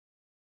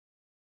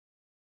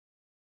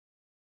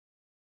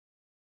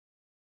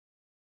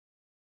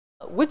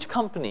Which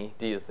company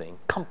do you think,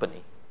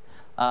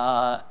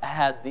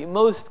 had the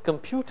most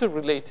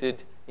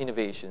computer-related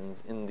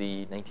innovations in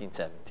the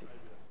 1970s?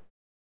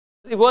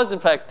 It was, in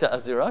fact,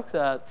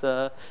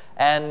 Xerox,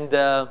 and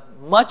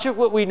much of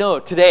what we know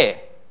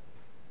today,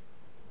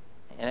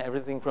 and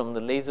everything from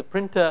the laser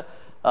printer,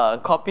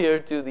 copier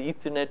to the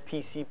Ethernet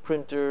PC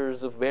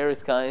printers of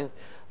various kinds,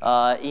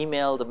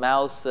 email, the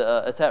mouse,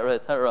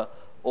 etc.,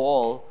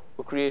 all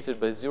were created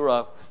by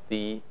Xerox,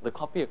 the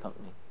copier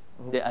company.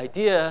 The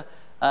idea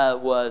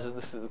was,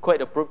 this is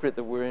quite appropriate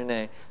that we're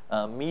in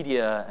a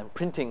media and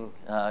printing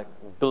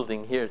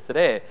building here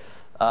today,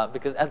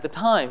 because at the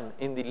time,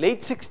 in the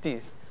late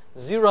 60s,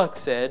 Xerox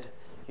said,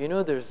 you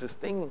know, there's this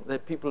thing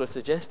that people are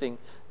suggesting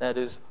that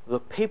is the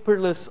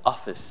paperless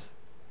office.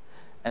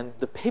 And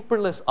the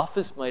paperless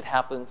office might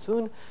happen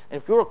soon.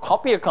 And if you're a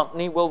copier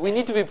company, well, we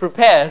need to be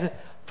prepared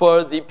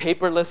for the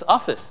paperless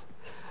office.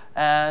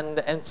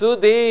 And so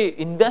they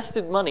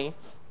invested money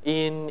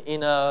in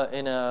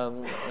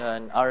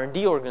an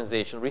R&D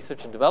organization,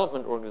 research and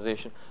development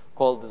organization,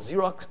 called the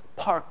Xerox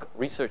PARC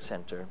Research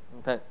Center.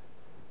 In fact,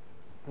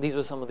 these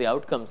were some of the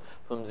outcomes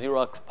from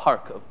Xerox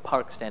PARC,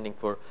 PARC standing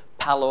for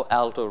Palo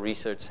Alto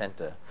Research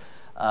Center.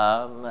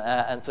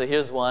 And so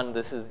here's one.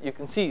 This is, you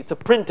can see, it's a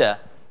printer.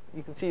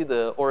 You can see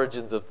the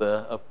origins of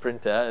the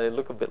printer. They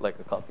look a bit like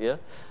a copier.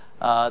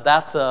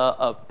 That's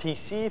a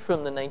PC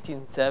from the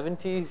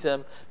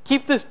 1970s.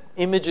 Keep this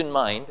image in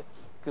mind,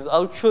 because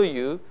I'll show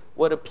you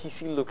what a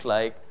PC looked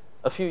like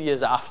a few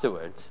years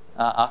afterwards,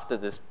 after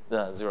this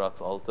Xerox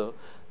Alto.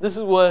 This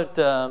is what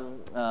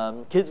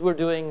kids were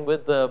doing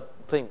with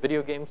playing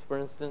video games, for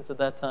instance, at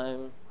that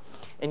time.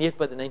 And yet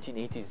by the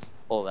 1980s,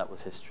 all that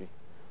was history.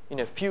 You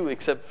know, few,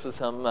 except for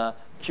some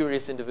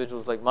curious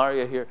individuals like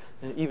Mario here,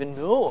 even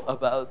know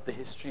about the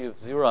history of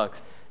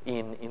Xerox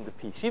in the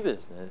PC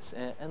business.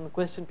 And the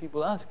question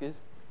people ask is,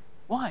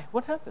 why?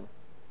 What happened?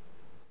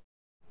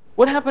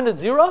 What happened at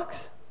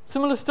Xerox?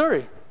 Similar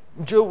story.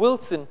 Joe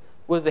Wilson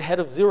was the head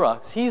of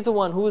Xerox. He's the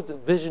one who was the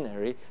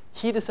visionary.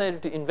 He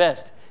decided to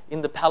invest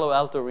in the Palo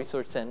Alto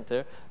Research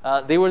Center.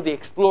 They were the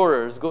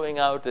explorers going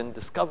out and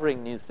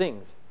discovering new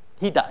things.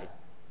 He died.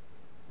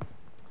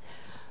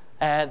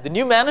 And the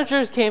new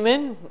managers came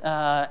in,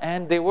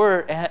 and they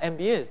were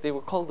MBAs. They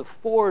were called the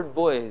Ford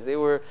Boys. They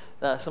were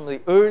some of the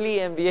early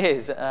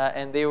MBAs,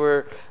 and they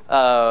were,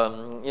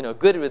 you know,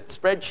 good with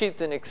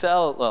spreadsheets and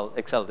Excel. Well,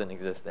 Excel didn't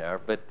exist there,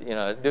 but you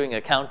know, doing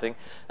accounting.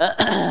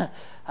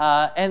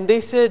 And they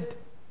said,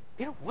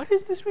 you know, what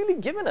is this really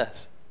giving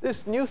us?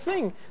 This new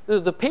thing,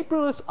 the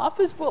paperless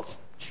office. Well,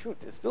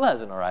 shoot, it still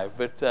hasn't arrived,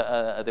 but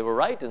they were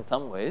right in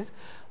some ways.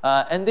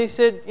 And they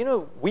said, you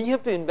know, we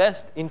have to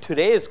invest in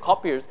today's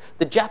copiers.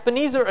 The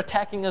Japanese are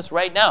attacking us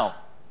right now.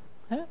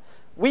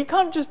 We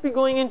can't just be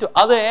going into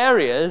other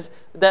areas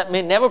that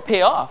may never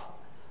pay off.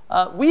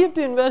 We have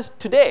to invest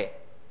today.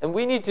 And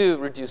we need to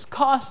reduce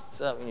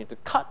costs. We need to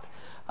cut.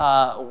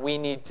 We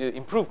need to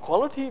improve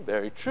quality,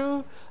 very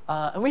true.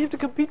 And we have to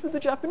compete with the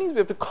Japanese. We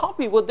have to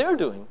copy what they're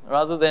doing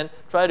rather than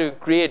try to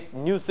create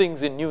new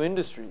things in new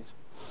industries.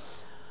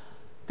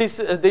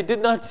 They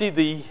did not see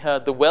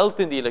the wealth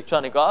in the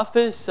electronic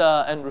office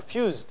and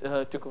refused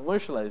to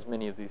commercialize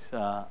many of these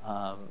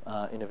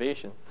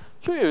innovations.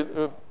 I'll show you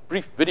a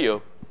brief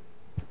video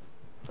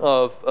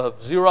of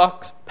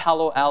Xerox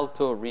Palo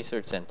Alto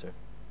Research Center.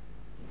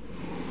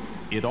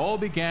 It all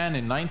began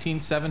in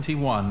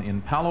 1971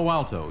 in Palo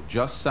Alto,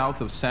 just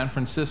south of San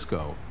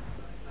Francisco,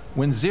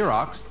 when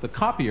Xerox, the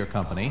copier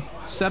company,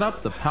 set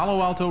up the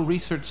Palo Alto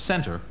Research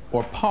Center,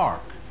 or PARC.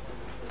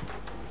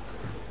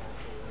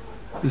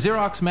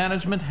 Xerox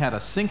management had a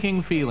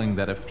sinking feeling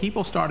that if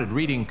people started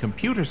reading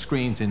computer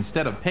screens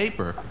instead of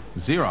paper,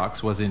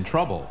 Xerox was in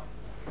trouble.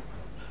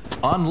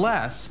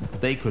 Unless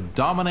they could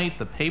dominate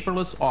the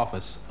paperless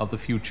office of the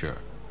future.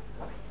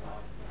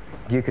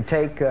 You could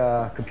take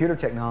computer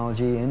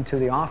technology into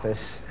the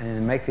office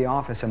and make the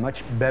office a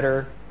much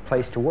better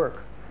place to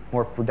work.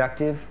 More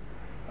productive,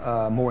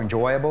 more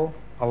enjoyable,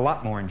 a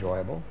lot more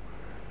enjoyable,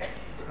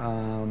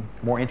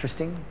 more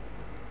interesting,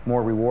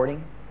 more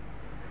rewarding.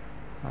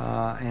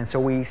 And so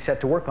we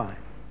set to work on it.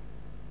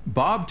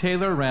 Bob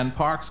Taylor ran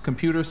PARC's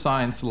computer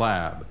science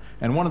lab,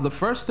 and one of the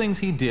first things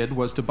he did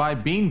was to buy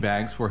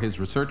beanbags for his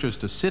researchers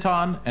to sit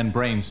on and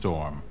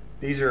brainstorm.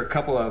 These are a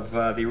couple of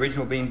the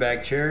original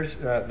beanbag chairs.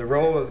 The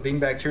role of the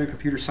beanbag chair in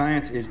computer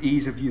science is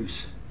ease of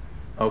use.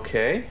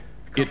 Okay.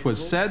 It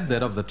was said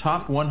that of the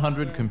top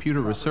 100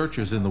 computer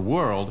researchers in the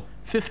world,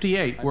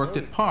 58 worked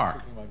at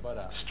PARC.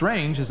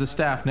 Strange, as the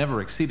staff never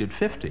exceeded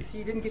 50. See,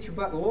 you didn't get your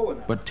butt low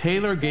enough. But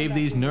Taylor gave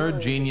these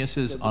nerd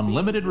geniuses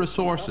unlimited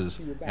resources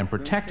and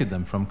protected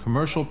them from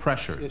commercial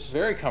pressures. It's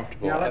very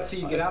comfortable. Now let's see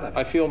you get out of it.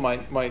 I feel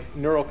my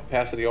neural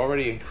capacity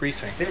already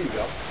increasing. There you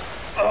go.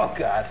 Oh,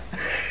 God.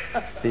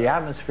 The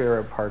atmosphere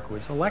at PARC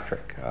was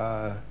electric.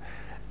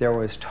 There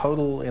was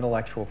total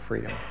intellectual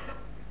freedom.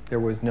 There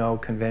was no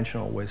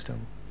conventional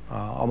wisdom.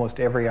 Almost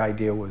every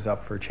idea was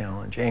up for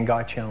challenge and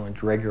got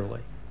challenged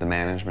regularly. The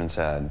management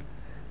said,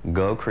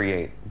 go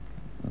create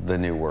the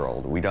new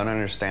world. We don't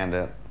understand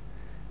it.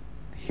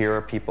 here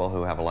are people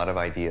who have a lot of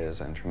ideas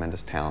and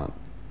tremendous talent,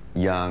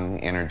 young,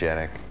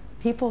 energetic.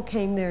 People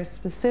came there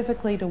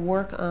specifically to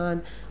work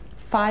on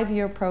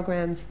 5-year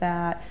programs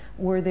that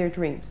were their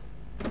dreams.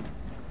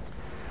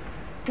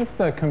 This is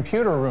a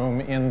computer room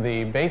in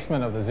the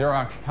basement of the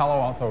Xerox Palo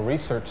Alto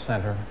Research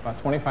Center. About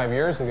 25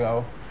 years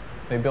ago,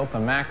 they built the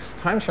Max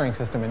time-sharing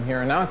system in here,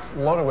 and now it's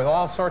loaded with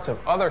all sorts of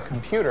other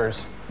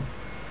computers.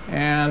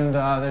 And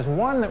there's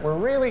one that we're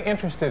really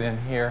interested in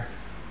here.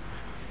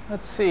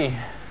 Let's see.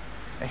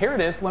 Here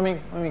it is. Let me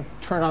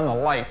turn on the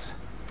lights.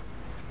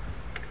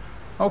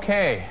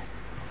 Okay,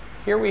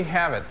 here we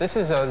have it. This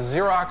is a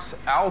Xerox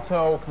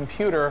Alto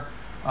computer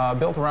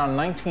built around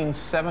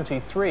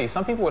 1973.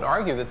 Some people would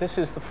argue that this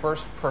is the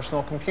first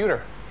personal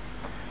computer.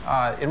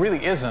 It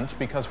really isn't,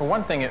 because for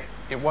one thing,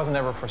 it wasn't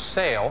ever for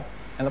sale,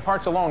 and the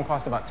parts alone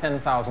cost about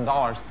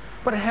 $10,000.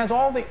 But it has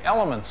all the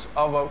elements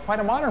of quite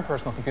a modern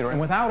personal computer, and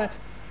without it,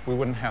 we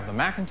wouldn't have the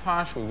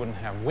Macintosh, we wouldn't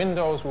have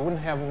Windows, we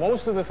wouldn't have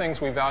most of the things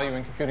we value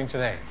in computing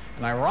today.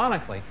 And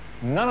ironically,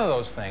 none of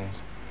those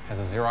things has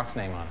a Xerox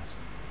name on it.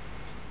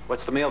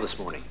 What's the mail this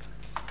morning?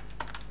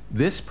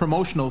 This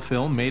promotional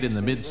film, made in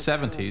the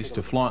mid-70s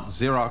to flaunt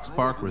Xerox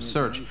PARC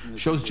research,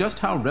 shows just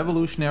how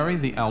revolutionary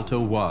the Alto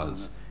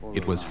was.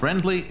 It was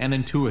friendly and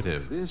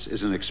intuitive. This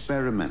is an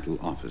experimental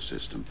office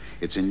system.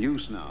 It's in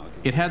use now.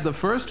 It had the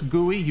first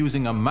GUI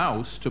using a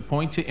mouse to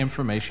point to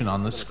information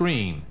on the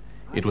screen.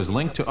 It was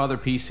linked to other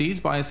PCs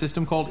by a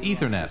system called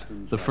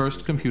Ethernet, the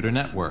first computer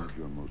network.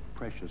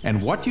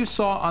 And what you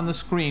saw on the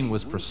screen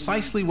was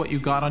precisely what you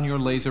got on your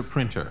laser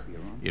printer.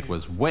 It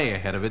was way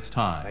ahead of its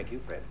time. Thank you,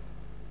 Fred.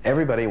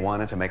 Everybody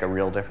wanted to make a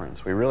real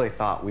difference. We really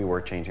thought we were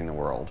changing the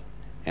world,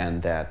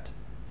 and that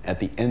at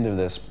the end of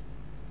this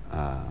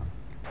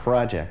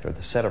project, or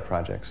the set of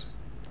projects,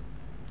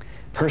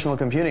 personal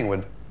computing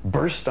would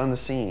burst on the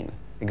scene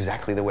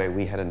exactly the way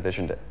we had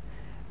envisioned it,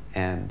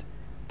 and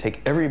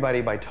take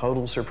everybody by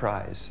total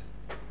surprise.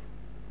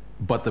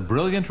 But the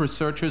brilliant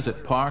researchers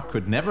at PARC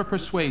could never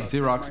persuade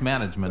Xerox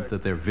management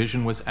that their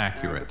vision was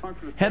accurate.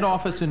 Head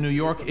office in New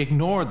York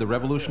ignored the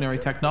revolutionary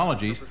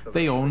technologies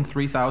they owned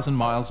 3,000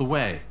 miles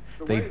away.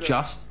 They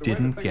just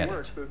didn't get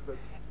it.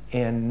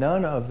 And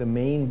none of the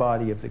main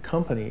body of the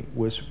company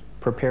was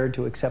prepared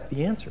to accept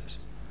the answers.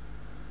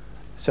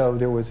 So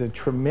there was a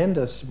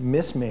tremendous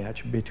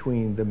mismatch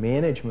between the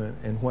management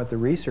and what the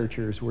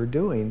researchers were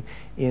doing,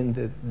 in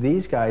that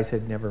these guys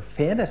had never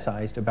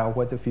fantasized about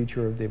what the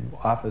future of the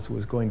office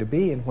was going to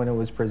be, and when it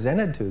was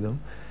presented to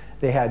them,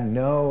 they had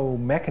no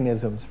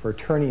mechanisms for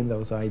turning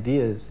those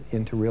ideas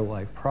into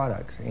real-life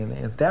products.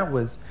 And that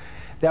was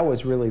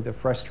really the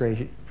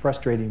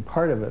frustrating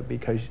part of it,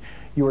 because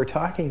you were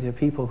talking to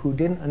people who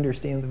didn't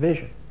understand the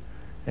vision.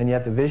 And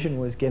yet the vision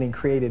was getting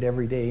created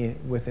every day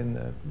within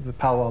the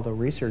Palo Alto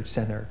Research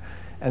Center,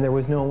 and there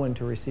was no one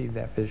to receive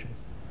that vision.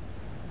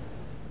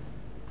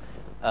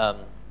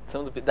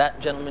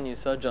 That gentleman you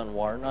saw, John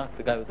Warnock,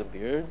 the guy with the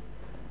beard,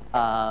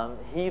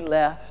 he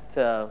left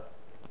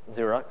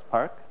Xerox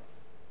PARC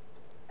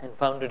and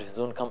founded his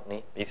own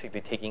company, basically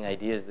taking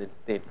ideas that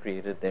they'd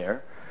created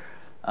there.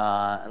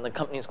 And the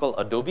company is called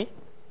Adobe.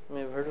 You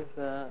may have heard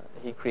of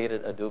he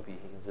created Adobe.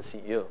 He's the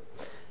CEO.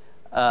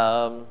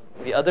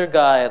 The other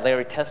guy,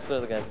 Larry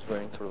Tesler, the guy who's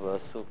wearing sort of a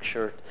silk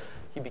shirt,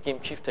 he became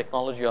Chief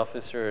Technology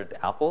Officer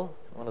at Apple,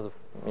 one of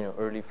the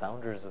early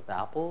founders of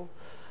Apple.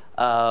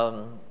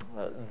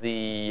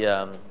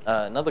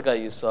 Another guy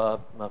you saw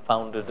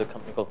founded a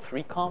company called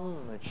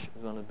 3Com, which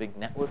is one of the big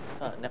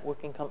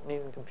networking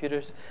companies in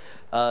computers.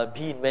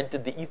 He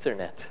invented the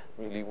Ethernet,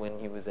 really, when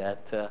he was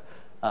at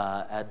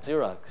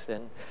Xerox.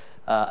 And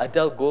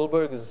Adele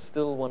Goldberg is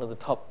still one of the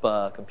top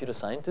computer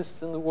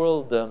scientists in the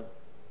world.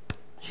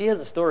 She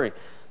has a story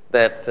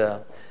that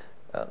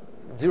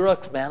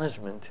Xerox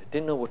management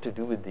didn't know what to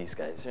do with these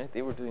guys, right?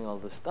 They were doing all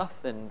this stuff,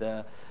 and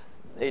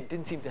it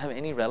didn't seem to have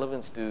any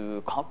relevance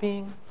to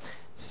copying.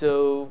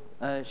 So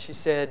she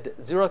said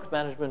Xerox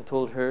management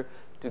told her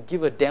to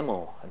give a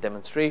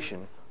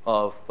demonstration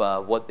of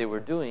what they were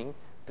doing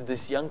to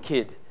this young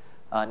kid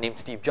named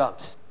Steve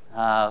Jobs,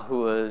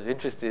 who was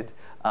interested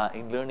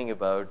in learning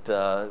about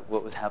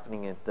what was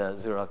happening at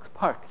Xerox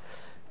PARC.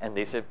 And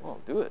they said, well,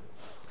 do it.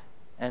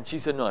 And she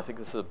said, no, I think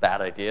this is a bad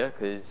idea,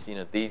 because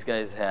these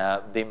guys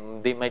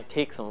they might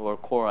take some of our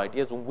core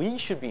ideas, and we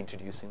should be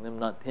introducing them,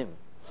 not him.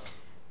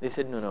 They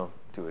said, no,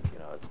 do it.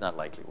 It's not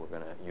likely we're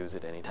going to use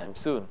it anytime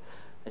soon.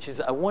 And she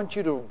said, I want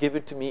you to give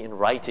it to me in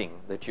writing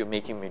that you're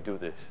making me do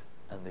this.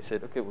 And they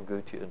said, okay, we'll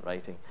go to you in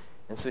writing.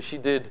 And so she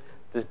did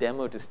this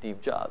demo to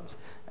Steve Jobs.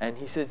 And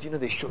he says,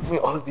 they showed me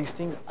all of these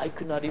things I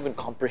could not even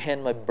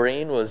comprehend. My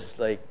brain was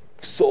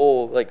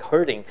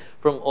hurting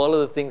from all of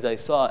the things I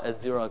saw at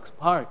Xerox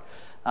PARC.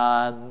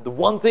 The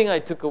one thing I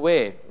took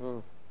away,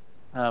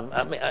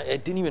 I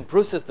didn't even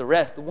process the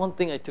rest. The one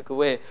thing I took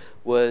away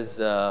was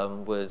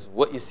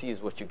what you see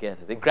is what you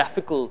get. The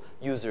graphical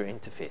user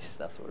interface,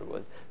 that's what it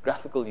was.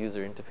 Graphical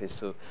user interface,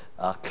 so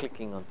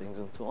clicking on things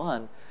and so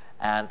on.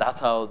 And that's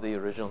how the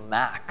original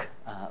Mac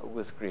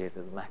was created,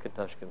 the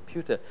Macintosh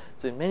computer.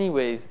 So in many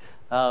ways,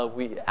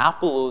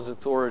 Apple owes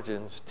its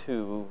origins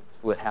to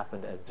what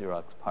happened at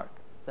Xerox PARC.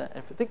 And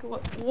if you think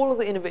about all of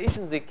the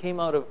innovations that came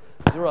out of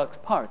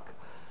Xerox PARC,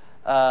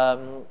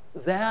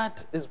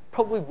 that is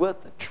probably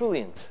worth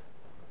trillions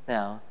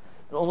now,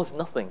 and almost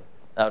nothing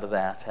out of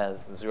that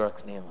has the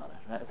Xerox name on it.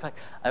 Right? In fact,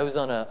 I was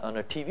on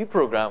a TV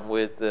program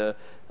with the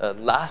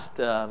last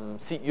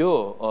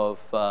CEO of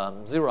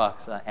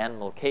Xerox, Anne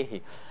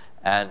Mulcahy,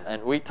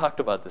 and we talked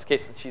about this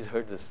case, and she's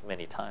heard this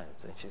many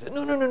times. And she said,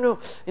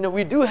 no,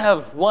 we do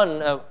have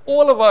one.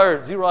 All of our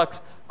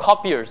Xerox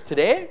copiers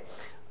today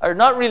are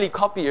not really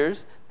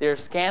copiers. They're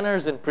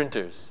scanners and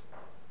printers.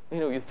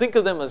 You think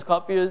of them as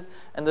copiers,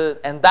 and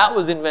that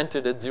was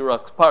invented at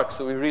Xerox PARC,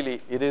 so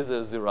it is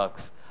a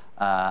Xerox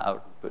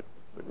output.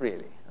 But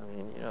really, I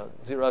mean,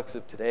 Xerox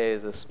of today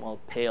is a small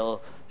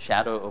pale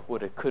shadow of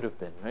what it could have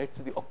been, right?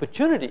 So the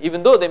opportunity,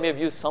 even though they may have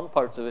used some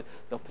parts of it,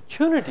 the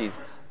opportunities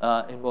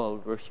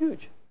involved were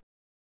huge.